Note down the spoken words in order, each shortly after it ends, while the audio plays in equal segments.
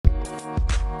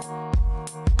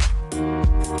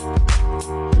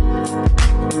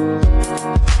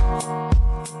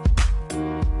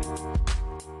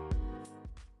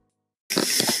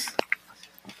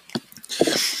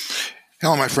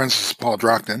Hello, my friends. This is Paul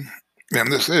Drockton,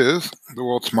 and this is the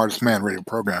World's Smartest Man radio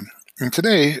program. And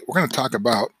today we're going to talk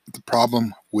about the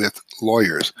problem with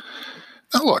lawyers.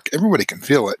 Now, look, everybody can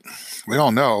feel it. We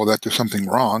all know that there's something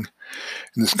wrong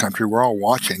in this country. We're all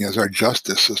watching as our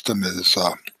justice system is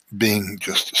being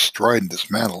just destroyed and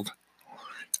dismantled.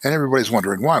 And everybody's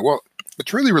wondering why. Well,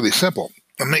 it's really, really simple.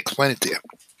 Let me explain it to you.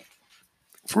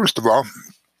 First of all,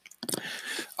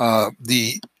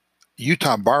 the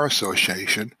Utah Bar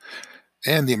Association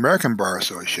and the American Bar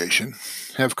Association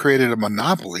have created a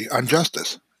monopoly on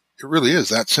justice. It really is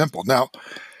that simple. Now,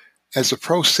 as a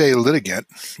pro se litigant,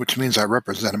 which means I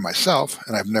represented myself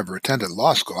and I've never attended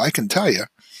law school, I can tell you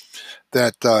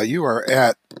that you are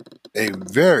at a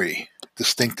very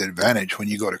distinct advantage when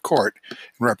you go to court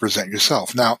and represent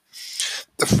yourself. Now,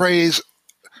 the phrase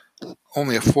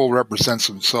 "only a fool represents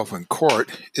himself in court"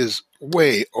 is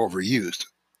way overused.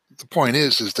 The point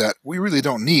is that we really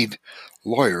don't need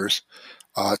lawyers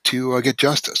to get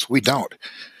justice. We don't.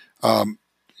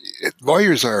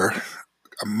 Lawyers are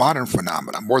a modern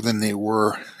phenomenon more than they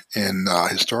were in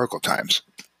historical times.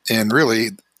 And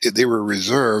really, they were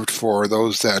reserved for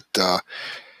those that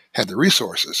had the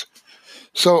resources.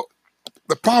 So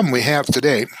the problem we have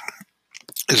today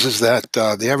is that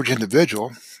the average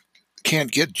individual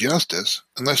can't get justice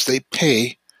unless they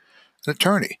pay an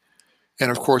attorney. And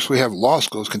of course, we have law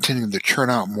schools continuing to churn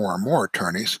out more and more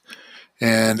attorneys.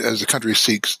 And as the country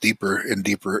seeks deeper and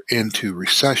deeper into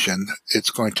recession, it's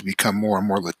going to become more and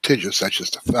more litigious. That's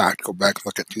just a fact. Go back and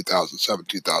look at 2007,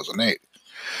 2008.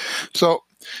 So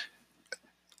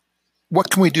what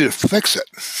can we do to fix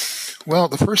it? Well,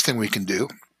 the first thing we can do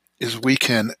is we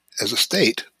can, as a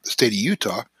state, the state of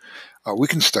Utah, we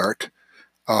can start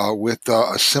with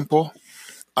a simple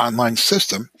online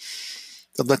system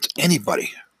that lets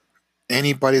anybody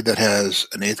that has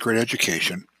an 8th grade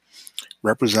education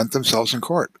represent themselves in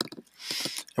court.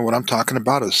 And what I'm talking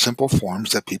about is simple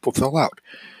forms that people fill out.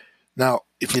 Now,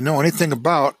 if you know anything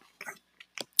about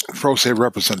pro se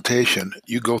representation,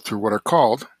 you go through what are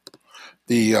called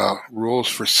the rules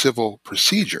for civil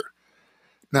procedure.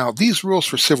 Now, these rules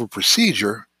for civil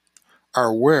procedure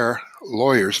are where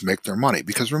lawyers make their money.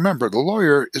 Because remember, the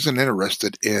lawyer isn't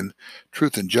interested in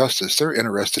truth and justice. They're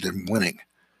interested in winning.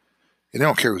 And they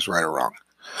don't care who's right or wrong.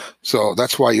 So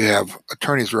that's why you have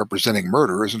attorneys representing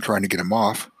murderers and trying to get them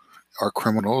off, or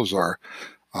criminals, or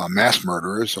mass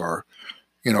murderers, or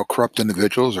corrupt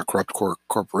individuals or corrupt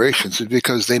corporations, is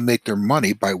because they make their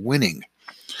money by winning.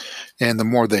 And the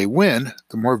more they win,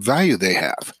 the more value they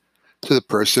have to the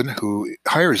person who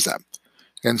hires them.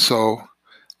 And so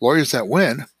lawyers that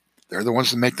win, they're the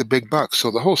ones that make the big bucks. So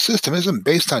the whole system isn't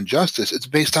based on justice, it's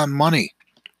based on money.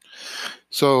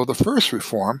 So the first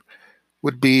reform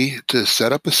would be to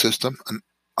set up a system, an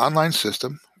online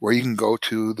system, where you can go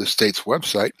to the state's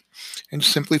website and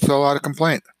simply fill out a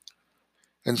complaint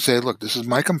and say, look, this is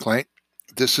my complaint,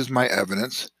 this is my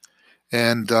evidence,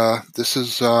 and this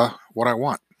is what I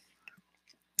want.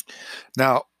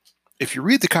 Now, if you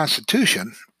read the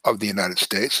Constitution of the United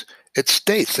States, it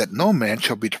states that no man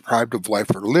shall be deprived of life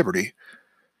or liberty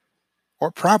or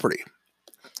property,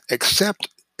 except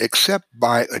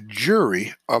by a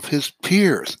jury of his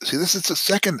peers. See, this is the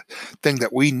second thing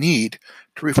that we need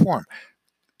to reform.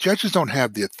 Judges don't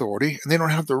have the authority and they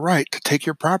don't have the right to take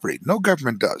your property. No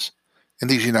government does in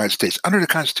these United States under the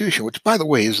Constitution, which, by the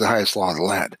way, is the highest law of the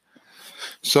land.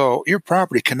 So your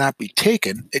property cannot be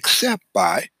taken except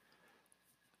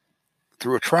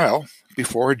through a trial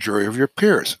before a jury of your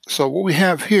peers. So what we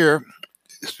have here,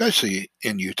 especially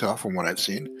in Utah, from what I've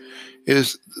seen,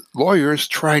 is lawyers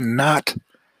try not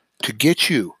to get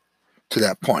you to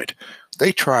that point.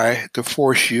 They try to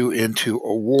force you into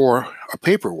a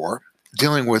paper war,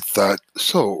 dealing with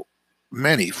so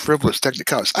many frivolous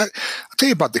technicalities. I'll tell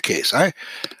you about the case. I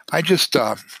just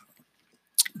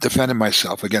defended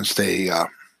myself against a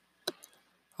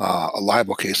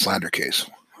libel case, slander case.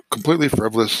 Completely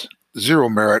frivolous, zero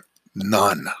merit,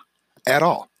 none at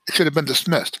all. It should have been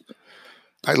dismissed.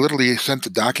 I literally sent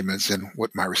the documents in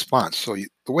with my response. So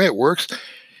the way it works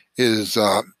is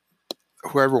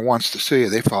whoever wants to sue you,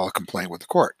 they file a complaint with the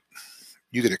court.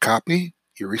 You get a copy,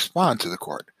 you respond to the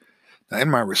court. Now, in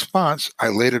my response, I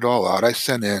laid it all out. I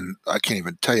sent in, I can't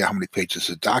even tell you how many pages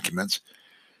of documents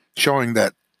showing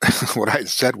that what I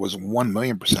said was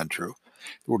 1,000,000% true.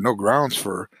 There were no grounds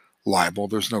for libel.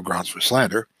 There's no grounds for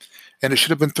slander. And it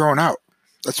should have been thrown out.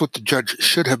 That's what the judge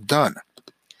should have done.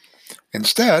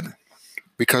 Instead,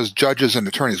 because judges and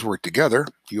attorneys work together,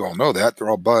 you all know that, they're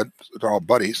all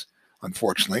buddies,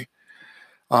 unfortunately.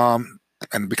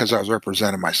 And because I was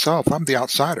representing myself, I'm the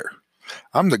outsider.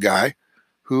 I'm the guy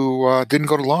who didn't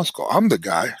go to law school. I'm the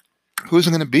guy who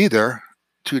isn't going to be there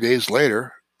 2 days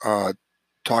later,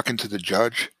 talking to the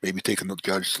judge, maybe taking the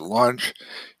judge to lunch,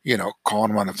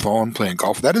 calling him on the phone, playing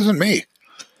golf. That isn't me.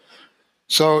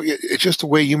 So it's just the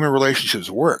way human relationships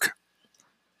work.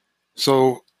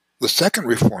 So the second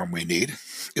reform we need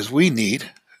is we need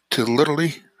to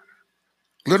literally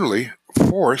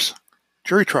force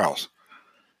jury trials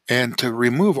and to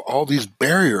remove all these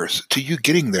barriers to you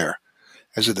getting there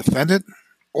as a defendant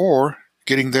or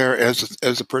getting there as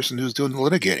a person who's doing the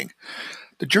litigating.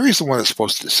 The jury's the one that's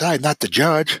supposed to decide, not the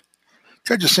judge.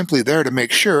 The judge is simply there to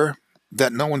make sure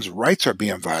that no one's rights are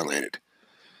being violated.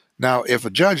 Now, if a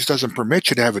judge doesn't permit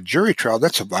you to have a jury trial,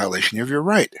 that's a violation of your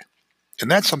right. And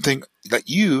that's something that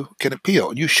you can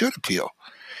appeal. You should appeal.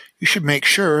 You should make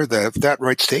sure that if that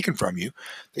right's taken from you,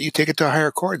 that you take it to a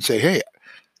higher court and say, hey,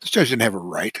 this judge didn't have a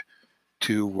right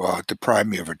to deprive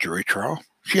me of a jury trial.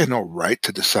 She had no right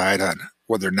to decide on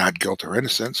whether or not guilt or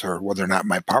innocence, or whether or not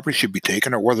my property should be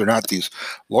taken, or whether or not these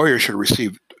lawyers should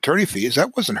receive attorney fees.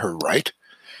 That wasn't her right.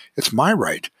 It's my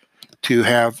right to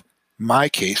have my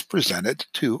case presented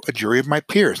to a jury of my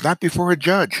peers, not before a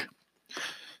judge.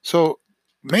 So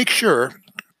make sure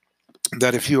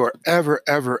that if you are ever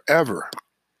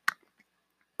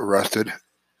arrested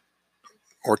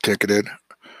or ticketed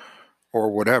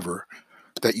or whatever,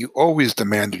 that you always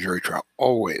demand a jury trial.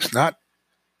 Always. Not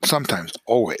sometimes,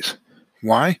 always.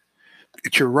 Why?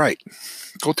 It's your right.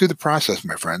 Go through the process,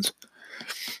 my friends.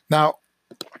 Now,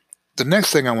 the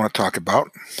next thing I want to talk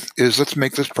about is let's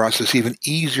make this process even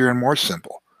easier and more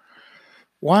simple.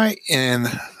 Why in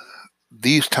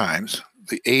these times,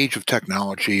 the age of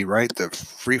technology, right, the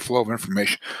free flow of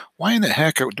information, why in the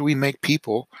heck do we make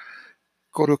people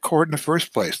go to court in the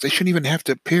first place? They shouldn't even have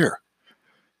to appear.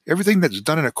 Everything that's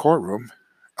done in a courtroom,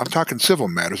 I'm talking civil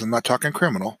matters, I'm not talking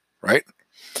criminal, right?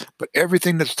 But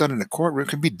everything that's done in a courtroom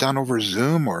can be done over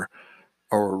Zoom or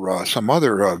some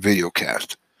other video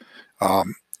cast.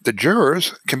 The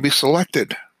jurors can be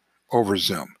selected over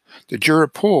Zoom. The juror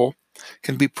pool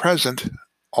can be present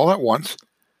all at once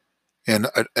in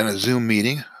a Zoom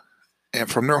meeting and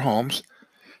from their homes,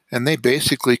 and they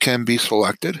basically can be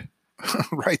selected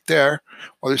right there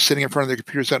while they're sitting in front of their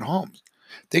computers at home.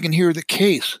 They can hear the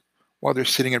case while they're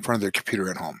sitting in front of their computer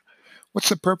at home. What's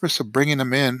the purpose of bringing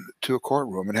them in to a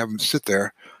courtroom and have them sit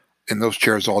there in those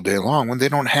chairs all day long when they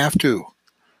don't have to?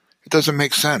 It doesn't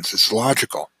make sense. It's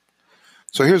logical.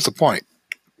 So here's the point.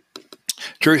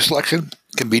 Jury selection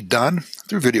can be done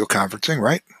through video conferencing,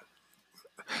 right?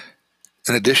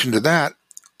 In addition to that,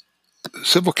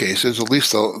 civil cases, at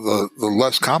least the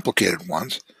less complicated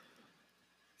ones,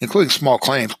 including small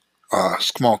claims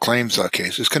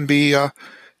cases, can be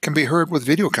heard with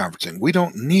video conferencing. We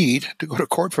don't need to go to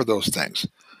court for those things.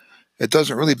 It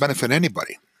doesn't really benefit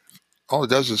anybody. All it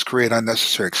does is create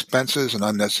unnecessary expenses and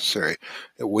it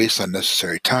wastes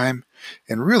unnecessary time.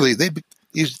 And really,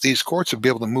 these courts would be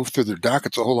able to move through their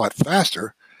dockets a whole lot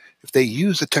faster if they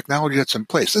use the technology that's in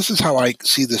place. This is how I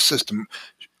see this system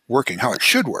working, how it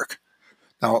should work.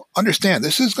 Now, understand,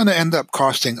 this is going to end up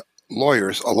costing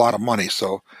lawyers a lot of money,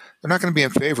 so they're not going to be in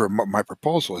favor of what my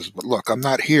proposal is. But look, I'm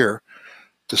not here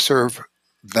to serve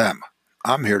them.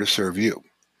 I'm here to serve you.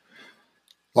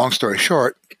 Long story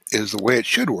short, is the way it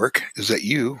should work is that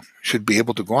you should be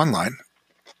able to go online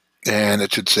and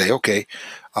it should say, okay,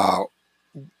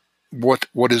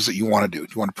 what is it you want to do?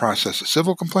 Do you want to process a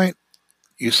civil complaint?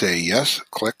 You say yes,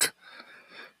 click,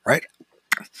 right?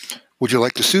 Would you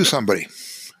like to sue somebody?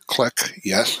 Click,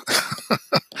 yes.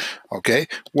 Okay,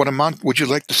 what amount would you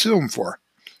like to sue them for?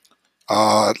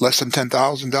 Less than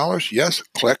 $10,000? Yes,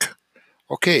 click.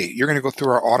 Okay, you're going to go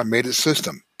through our automated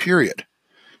system, period.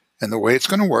 And the way it's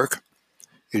going to work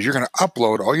is you're going to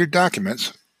upload all your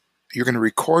documents. You're going to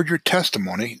record your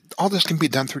testimony. All this can be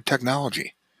done through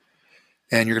technology.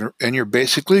 And you're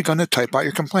basically going to type out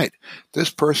your complaint. This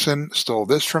person stole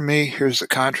this from me. Here's the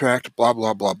contract, blah,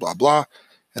 blah, blah, blah, blah.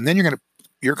 And then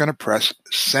you're going to press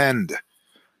send.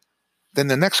 Then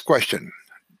the next question,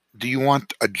 do you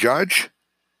want a judge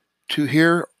to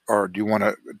hear, or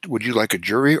would you like a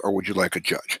jury, or would you like a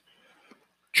judge?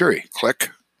 Jury, click.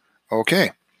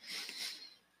 Okay.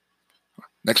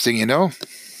 Next thing you know,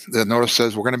 the notice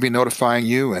says we're going to be notifying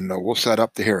you and we'll set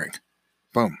up the hearing.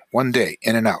 Boom. One day,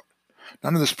 in and out.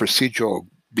 None of this procedural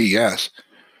BS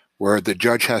where the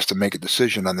judge has to make a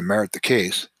decision on the merit of the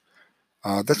case.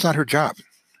 That's not her job.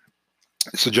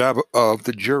 It's the job of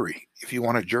the jury. If you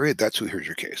want a jury, that's who hears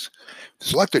your case.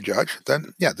 Select a judge,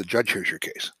 then, yeah, the judge hears your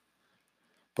case.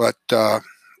 But the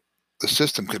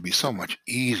system could be so much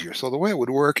easier. So the way it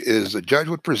would work is the judge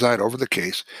would preside over the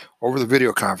case, over the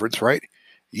video conference, right?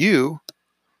 You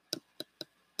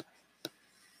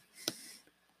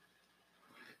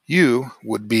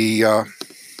would be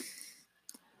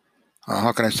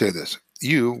how can I say this?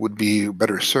 You would be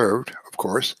better served, of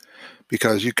course,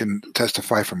 because you can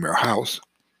testify from your house.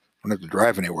 You don't have to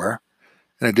drive anywhere.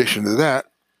 In addition to that,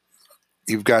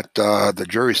 you've got the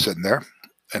jury sitting there,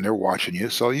 and they're watching you.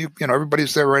 So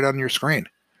everybody's there right on your screen.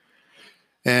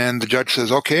 And the judge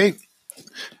says, "Okay,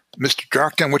 Mr.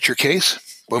 Jarkin, what's your case?"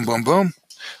 Boom, boom, boom.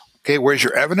 Okay, where's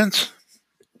your evidence?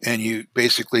 And you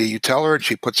tell her, and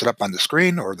she puts it up on the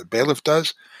screen, or the bailiff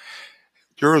does.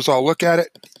 Jurors all look at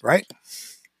it, right?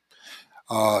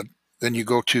 Then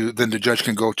the judge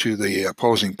can go to the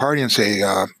opposing party and say,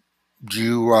 "Do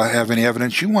you have any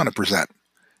evidence you want to present?"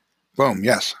 Boom,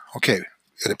 yes. Okay,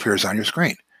 it appears on your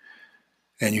screen,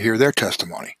 and you hear their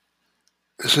testimony.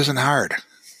 This isn't hard.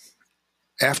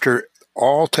 After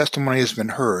all testimony has been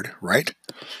heard, right?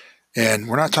 And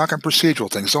we're not talking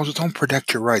procedural things. Those don't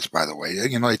protect your rights, by the way. They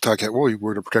talk about, you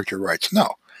were to protect your rights.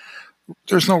 No,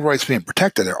 there's no rights being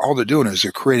protected there. All they're doing is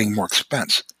they're creating more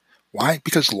expense. Why?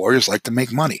 Because lawyers like to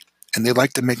make money, and they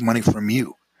like to make money from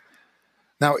you.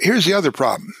 Now, here's the other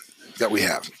problem that we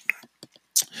have.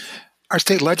 Our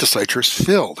state legislature is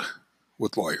filled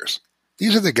with lawyers.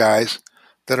 These are the guys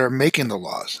that are making the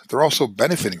laws. They're also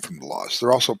benefiting from the laws.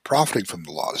 They're also profiting from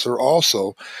the laws. They're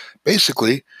also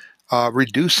basically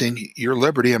reducing your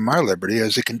liberty and my liberty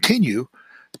as they continue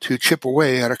to chip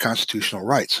away at our constitutional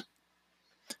rights.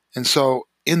 And so,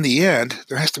 in the end,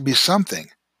 there has to be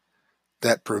something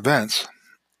that prevents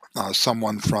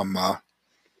someone from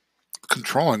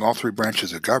controlling all three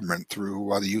branches of government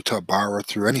through the Utah bar or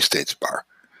through any state's bar.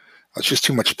 It's just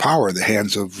too much power in the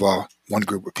hands of one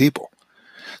group of people.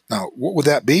 Now, what would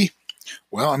that be?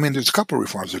 Well, there's a couple of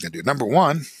reforms we can do. Number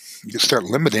one, you can start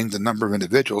limiting the number of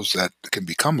individuals that can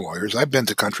become lawyers. I've been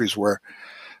to countries where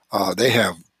they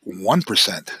have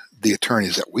 1% the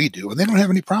attorneys that we do, and they don't have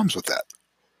any problems with that.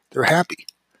 They're happy.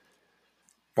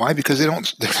 Why? Because they're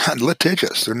not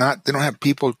litigious. They don't have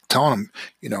people telling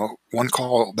them, one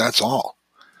call, that's all.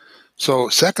 So,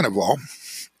 second of all,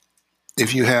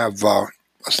 if you have a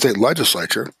state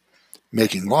legislature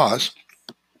making laws,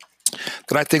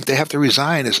 then I think they have to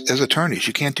resign as attorneys.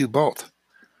 You can't do both.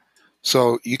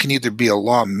 So you can either be a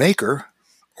lawmaker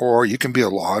or you can be a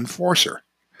law enforcer.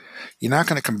 You're not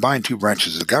going to combine two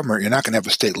branches of government. You're not going to have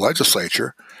a state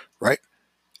legislature, right,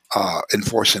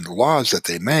 enforcing the laws that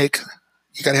they make.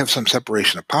 You got to have some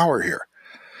separation of power here.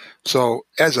 So,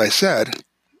 as I said,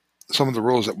 some of the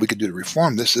rules that we could do to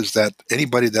reform this is that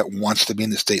anybody that wants to be in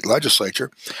the state legislature,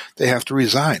 they have to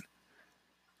resign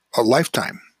a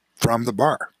lifetime from the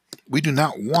bar. We do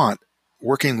not want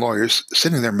working lawyers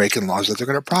sitting there making laws that they're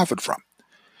going to profit from.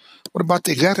 What about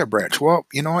the executive branch? Well,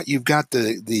 you know what? You've got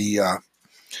the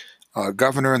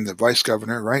governor and the vice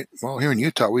governor, right? Well, here in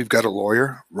Utah, we've got a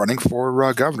lawyer running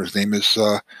for governor. His name is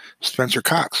Spencer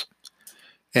Cox.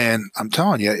 And I'm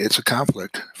telling you, it's a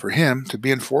conflict for him to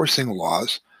be enforcing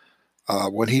laws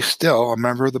when he's still a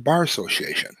member of the Bar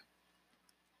Association.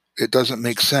 It doesn't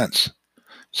make sense.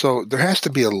 So there has to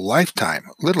be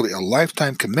literally a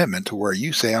lifetime commitment to where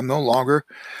you say, I'm no longer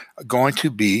going to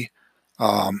be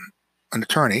an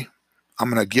attorney. I'm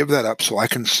going to give that up so I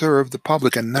can serve the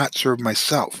public and not serve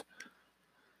myself.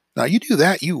 Now, you do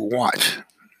that, you watch.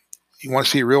 You want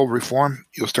to see real reform,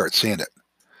 you'll start seeing it.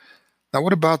 Now,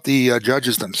 what about the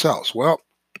judges themselves? Well,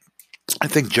 I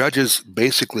think judges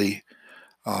basically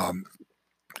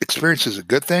experience is a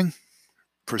good thing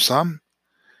for some,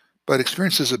 but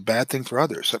experience is a bad thing for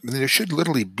others. There should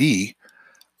literally be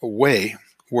a way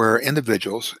where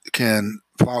individuals can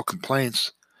file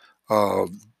complaints of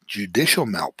judicial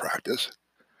malpractice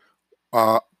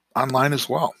online as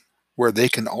well, where they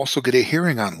can also get a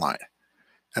hearing online.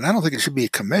 And I don't think it should be a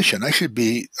commission. I think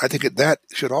that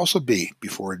should also be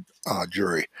before a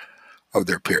jury of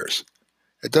their peers.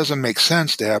 It doesn't make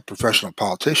sense to have professional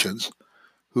politicians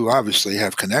who obviously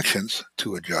have connections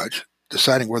to a judge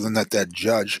deciding whether or not that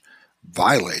judge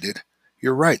violated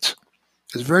your rights.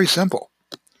 It's very simple.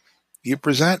 You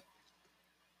present,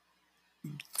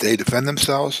 they defend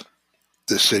themselves,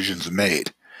 decisions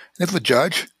made. And if a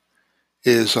judge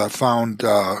is found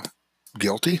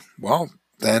guilty, well,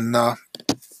 then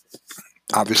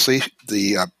obviously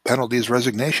the penalty is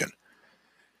resignation.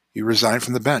 You resign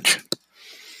from the bench.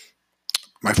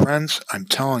 My friends, I'm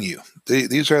telling you,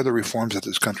 these are the reforms that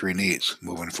this country needs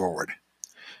moving forward.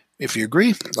 If you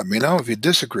agree, let me know. If you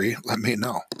disagree, let me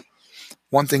know.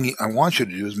 One thing I want you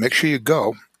to do is make sure you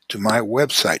go to my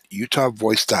website,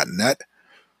 utahvoice.net,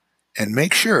 and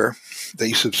make sure that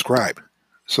you subscribe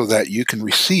so that you can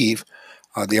receive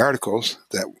the articles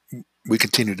that we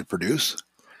continue to produce,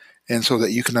 and so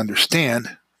that you can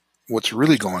understand what's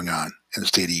really going on in the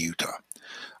state of Utah.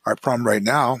 Our problem right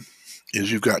now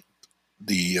is you've got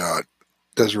the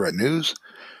Deseret News,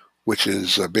 which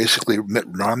is basically Mitt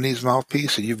Romney's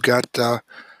mouthpiece, and you've got the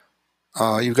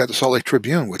Salt Lake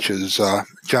Tribune, which is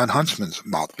John Huntsman's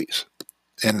mouthpiece,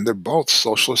 and they're both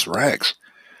socialist rags.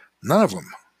 None of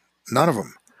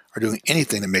them are doing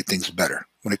anything to make things better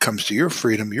when it comes to your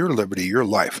freedom, your liberty, your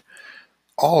life.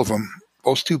 All of them,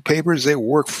 those two papers, they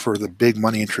work for the big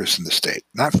money interests in the state,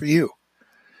 not for you.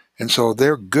 And so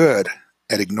they're good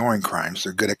at ignoring crimes.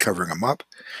 They're good at covering them up.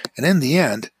 And in the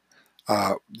end,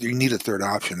 you need a third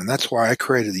option. And that's why I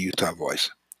created the Utah Voice.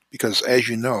 Because as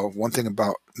you know, one thing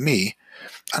about me,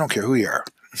 I don't care who you are.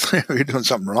 If you're doing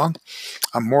something wrong,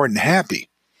 I'm more than happy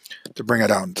to bring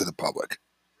it out into the public.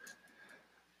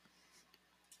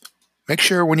 Make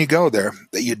sure when you go there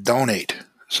that you donate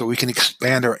so we can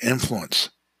expand our influence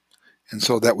and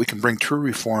so that we can bring true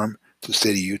reform to the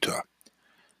state of Utah.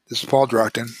 This is Paul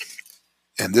Drockton,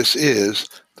 and this is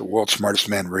the World's Smartest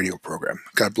Man radio program.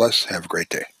 God bless. Have a great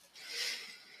day.